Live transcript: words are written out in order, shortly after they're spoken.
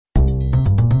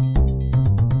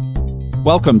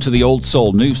Welcome to the Old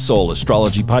Soul, New Soul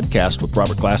Astrology Podcast with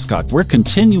Robert Glasscock. We're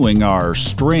continuing our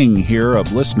string here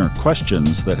of listener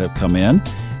questions that have come in,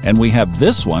 and we have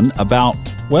this one about,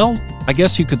 well, I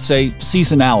guess you could say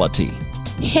seasonality.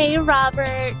 Hey,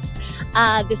 Robert.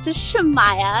 This is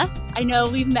Shemaya. I know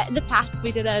we've met in the past.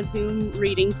 We did a Zoom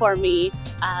reading for me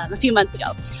a few months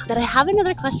ago. But I have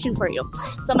another question for you.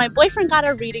 So my boyfriend got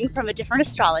a reading from a different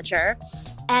astrologer,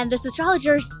 and this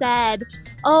astrologer said,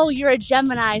 oh, you're a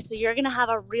Gemini, so you're going to have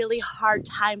a really hard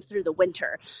time through the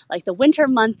winter. Like the winter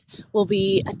month will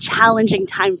be a challenging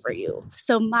time for you.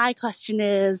 So my question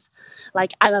is,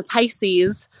 like, I'm a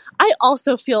Pisces. I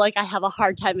also feel like I have a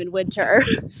hard time in winter.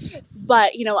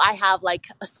 But, you know, I have like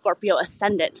a Scorpio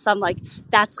ascendant. So I'm like,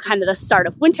 that's kind of the start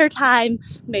of winter time.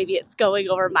 Maybe it's going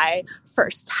over my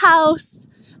first house.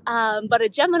 But a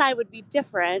Gemini would be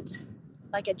different.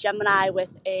 Like a Gemini with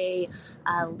a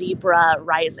Libra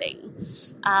rising.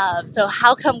 So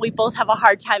how come we both have a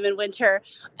hard time in winter?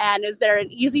 And is there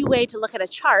an easy way to look at a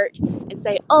chart and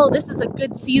say, oh, this is a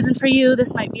good season for you.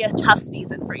 This might be a tough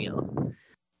season for you.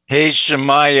 Hey,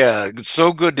 Shemaya,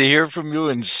 so good to hear from you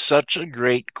and such a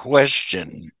great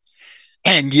question.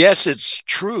 And yes, it's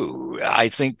true. I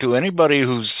think to anybody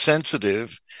who's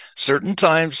sensitive, certain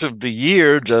times of the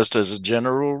year, just as a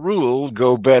general rule,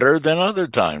 go better than other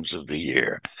times of the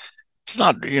year. It's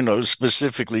not,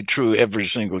 specifically true every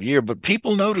single year, but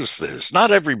people notice this.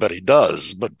 Not everybody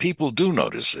does, but people do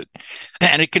notice it.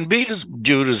 And it can be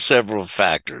due to several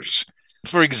factors.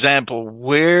 For example,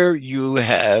 where you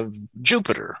have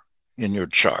Jupiter in your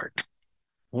chart.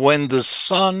 When the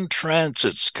sun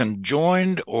transits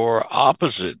conjoined or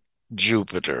opposite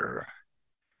Jupiter,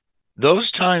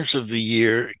 those times of the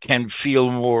year can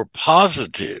feel more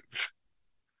positive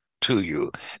to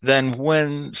you than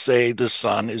when, say, the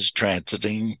sun is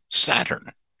transiting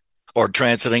Saturn or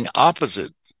transiting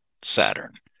opposite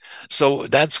Saturn. So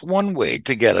that's one way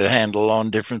to get a handle on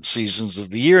different seasons of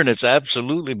the year, and it's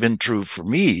absolutely been true for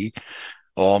me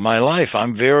all my life.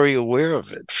 I'm very aware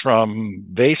of it from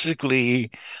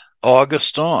basically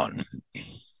August on.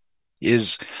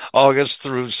 Is August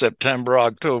through September,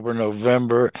 October,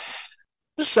 November,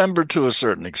 December to a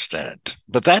certain extent.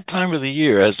 But that time of the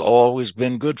year has always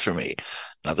been good for me.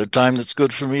 Another time that's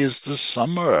good for me is the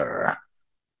summer.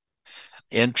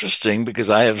 Interesting, because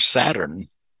I have Saturn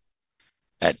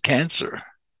at Cancer,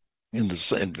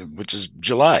 which is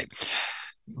July.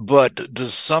 But the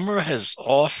summer has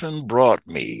often brought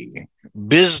me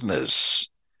business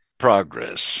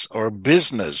progress or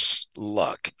business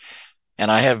luck. And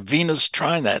I have Venus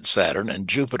trine that Saturn and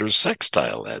Jupiter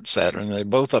sextile that Saturn. They're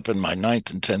both up in my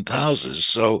 9th and 10th houses.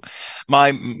 So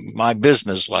my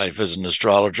business life as an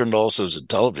astrologer and also as a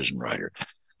television writer,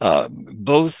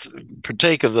 both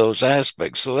partake of those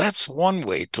aspects. So that's one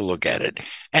way to look at it.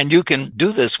 And you can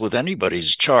do this with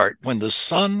anybody's chart. When the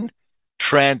sun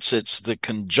transits the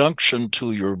conjunction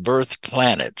to your birth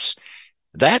planets,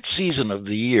 that season of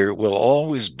the year will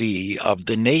always be of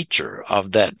the nature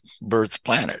of that birth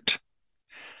planet.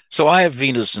 So I have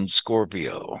Venus in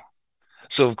Scorpio.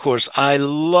 So, of course, I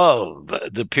love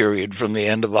the period from the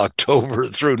end of October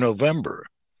through November.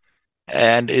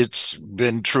 And it's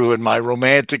been true in my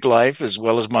romantic life as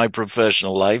well as my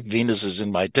professional life. Venus is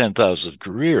in my 10th house of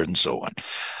career and so on.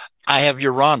 I have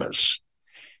Uranus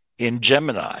in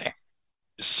Gemini.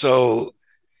 So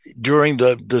during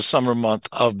the summer month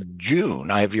of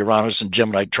June, I have Uranus and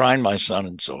Gemini trine my sun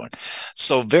and so on.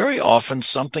 So very often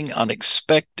something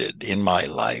unexpected in my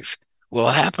life will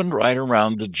happen right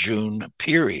around the June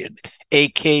period. A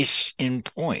case in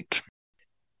point.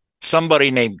 Somebody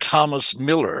named Thomas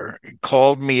Miller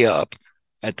called me up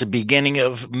at the beginning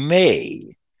of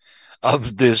May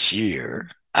of this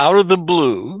year, out of the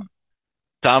blue.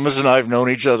 Thomas and I have known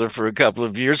each other for a couple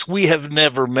of years. We have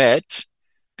never met.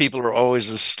 People are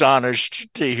always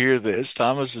astonished to hear this.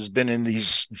 Thomas has been in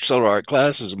these solar art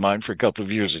classes of mine for a couple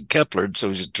of years at Kepler, so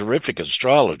he's a terrific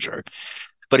astrologer.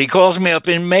 But he calls me up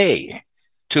in May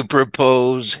to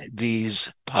propose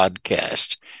these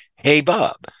podcasts. Hey,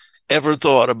 Bob, ever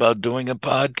thought about doing a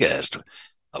podcast?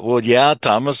 Well, yeah,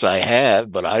 Thomas, I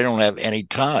have, but I don't have any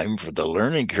time for the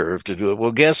learning curve to do it.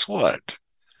 Well, guess what?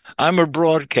 I'm a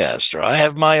broadcaster. I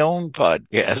have my own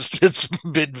podcast that's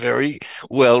been very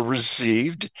well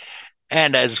received.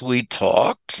 And as we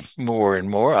talked more and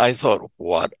more, I thought,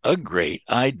 what a great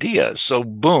idea. So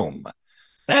boom,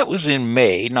 that was in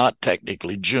May, not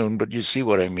technically June, but you see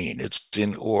what I mean. It's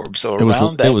in orb. So It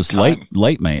was time,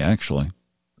 late May, actually.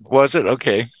 Was it?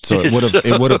 Okay. So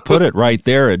it would have put it right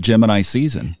there at Gemini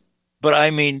season. But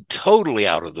I mean, totally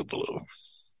out of the blue.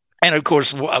 And of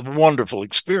course, a wonderful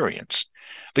experience,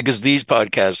 because these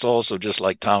podcasts also, just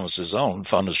like Thomas's own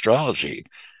Fun Astrology,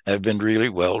 have been really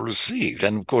well received.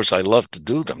 And of course, I love to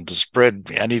do them to spread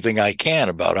anything I can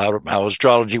about how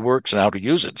astrology works and how to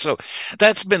use it. So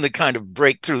that's been the kind of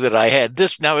breakthrough that I had.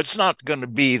 Now, it's not going to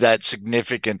be that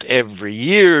significant every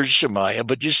year, Shemaiah,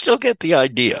 but you still get the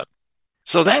idea.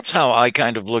 So that's how I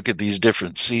kind of look at these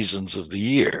different seasons of the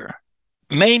year.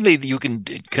 Mainly, you can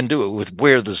do it with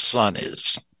where the sun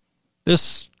is.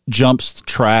 This jumps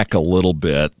track a little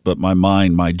bit, but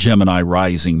my Gemini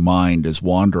rising mind is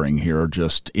wandering here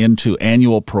just into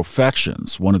annual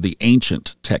profections, one of the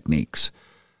ancient techniques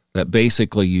that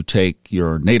basically you take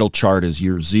your natal chart as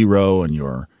year 0 and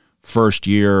your first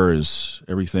year is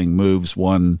everything moves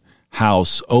one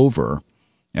house over,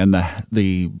 and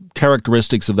the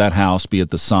characteristics of that house, be it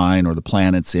the sign or the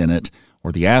planets in it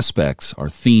or the aspects, are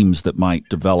themes that might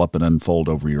develop and unfold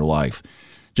over your life.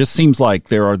 Just seems like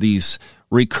there are these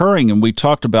recurring, and we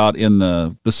talked about in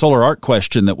the solar art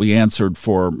question that we answered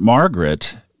for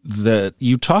Margaret, that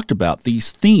you talked about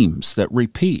these themes that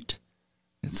repeat.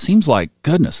 It seems like,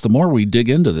 goodness, the more we dig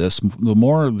into this, the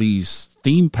more these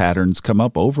theme patterns come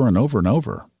up over and over and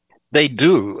over. They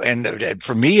do. And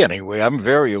for me, anyway, I'm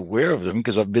very aware of them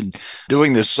because I've been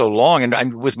doing this so long,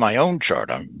 and with my own chart,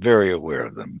 I'm very aware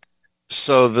of them.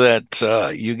 So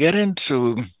that you get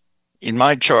into, in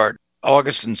my chart,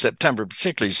 August and September,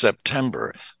 particularly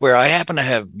September, where I happen to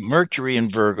have Mercury in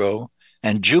Virgo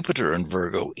and Jupiter in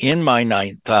Virgo in my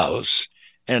 9th house.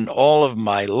 And all of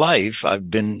my life,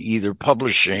 I've been either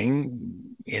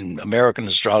publishing in American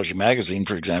Astrology Magazine,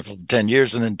 for example, for 10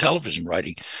 years, and then television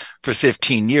writing for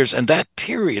 15 years. And that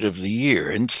period of the year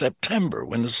in September,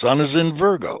 when the sun is in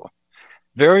Virgo,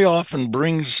 very often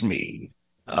brings me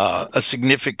a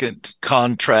significant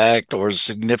contract or a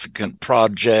significant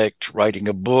project, writing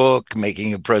a book,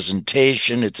 making a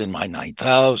presentation. It's in my 9th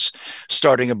house,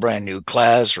 starting a brand new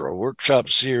class or a workshop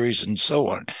series, and so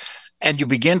on. And you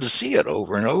begin to see it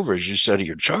over and over as you study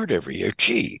your chart every year.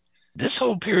 Gee, this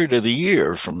whole period of the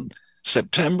year from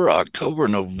September, October,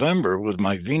 November, with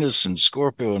my Venus and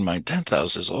Scorpio in my 10th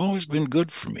house, has always been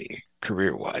good for me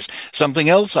career-wise. Something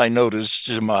else I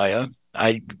noticed, Maya,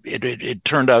 it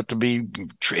turned out to be,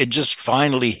 it just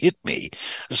finally hit me,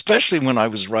 especially when I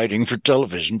was writing for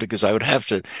television, because I would have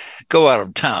to go out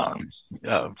of town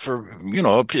for,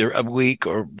 a week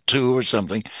or two or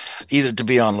something, either to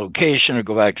be on location or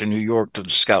go back to New York to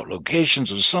scout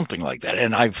locations or something like that.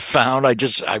 And I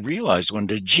realized one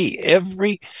day, gee,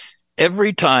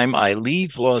 every time I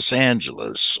leave Los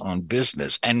Angeles on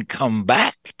business and come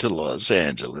back to Los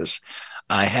Angeles,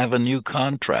 I have a new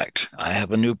contract. I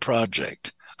have a new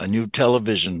project, a new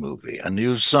television movie, a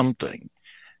new something.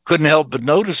 Couldn't help but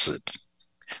notice it.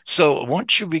 So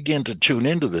once you begin to tune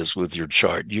into this with your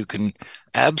chart, you can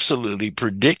absolutely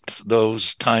predict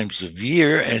those times of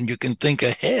year, and you can think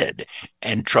ahead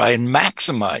and try and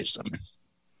maximize them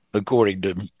according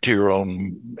to your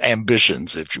own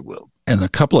ambitions, if you will. And a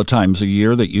couple of times a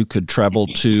year that you could travel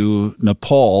to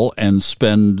Nepal and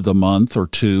spend the month or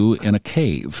two in a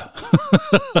cave.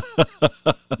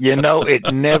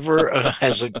 It never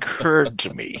has occurred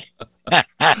to me.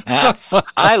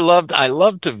 I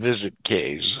love to visit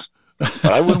caves, but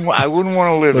I wouldn't want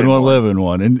to live in one. Live in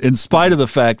one, in spite of the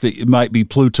fact that it might be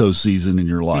Pluto season in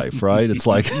your life, right? It's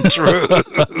like, true.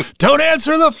 Don't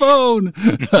answer the phone.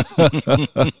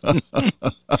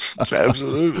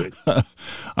 Absolutely.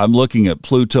 I'm looking at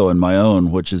Pluto in my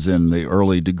own, which is in the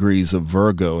early degrees of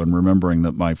Virgo, and remembering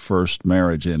that my first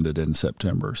marriage ended in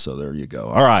September. So there you go.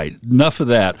 All right, enough of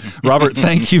that. Robert,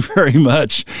 thank you very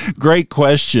much. Great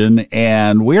question.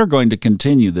 And we are going to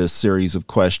continue this series of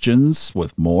questions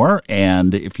with more.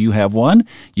 And if you have one,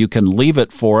 you can leave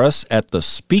it for us at the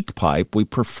Speak Pipe. We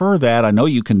prefer that. I know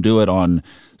you can do it on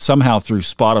somehow through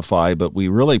Spotify, but we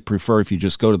really prefer if you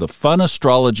just go to the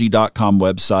funastrology.com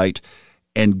website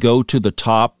and go to the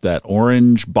top. That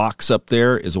orange box up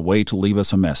there is a way to leave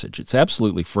us a message. It's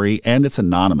absolutely free, and it's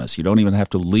anonymous. You don't even have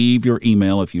to leave your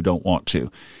email if you don't want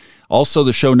to. Also,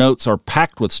 the show notes are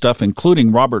packed with stuff,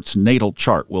 including Robert's natal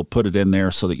chart. We'll put it in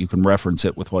there so that you can reference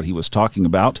it with what he was talking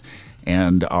about.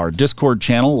 And our Discord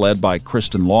channel, led by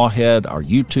Kristen Lawhead, our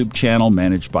YouTube channel,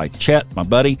 managed by Chet, my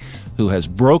buddy, who has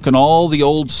broken all the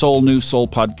Old Soul, New Soul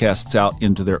podcasts out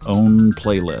into their own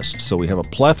playlist. So we have a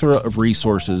plethora of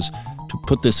resources to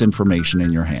put this information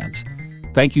in your hands.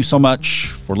 Thank you so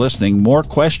much for listening. More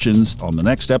questions on the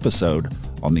next episode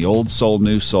on the Old Soul,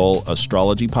 New Soul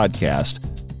Astrology Podcast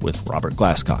with Robert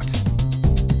Glasscock.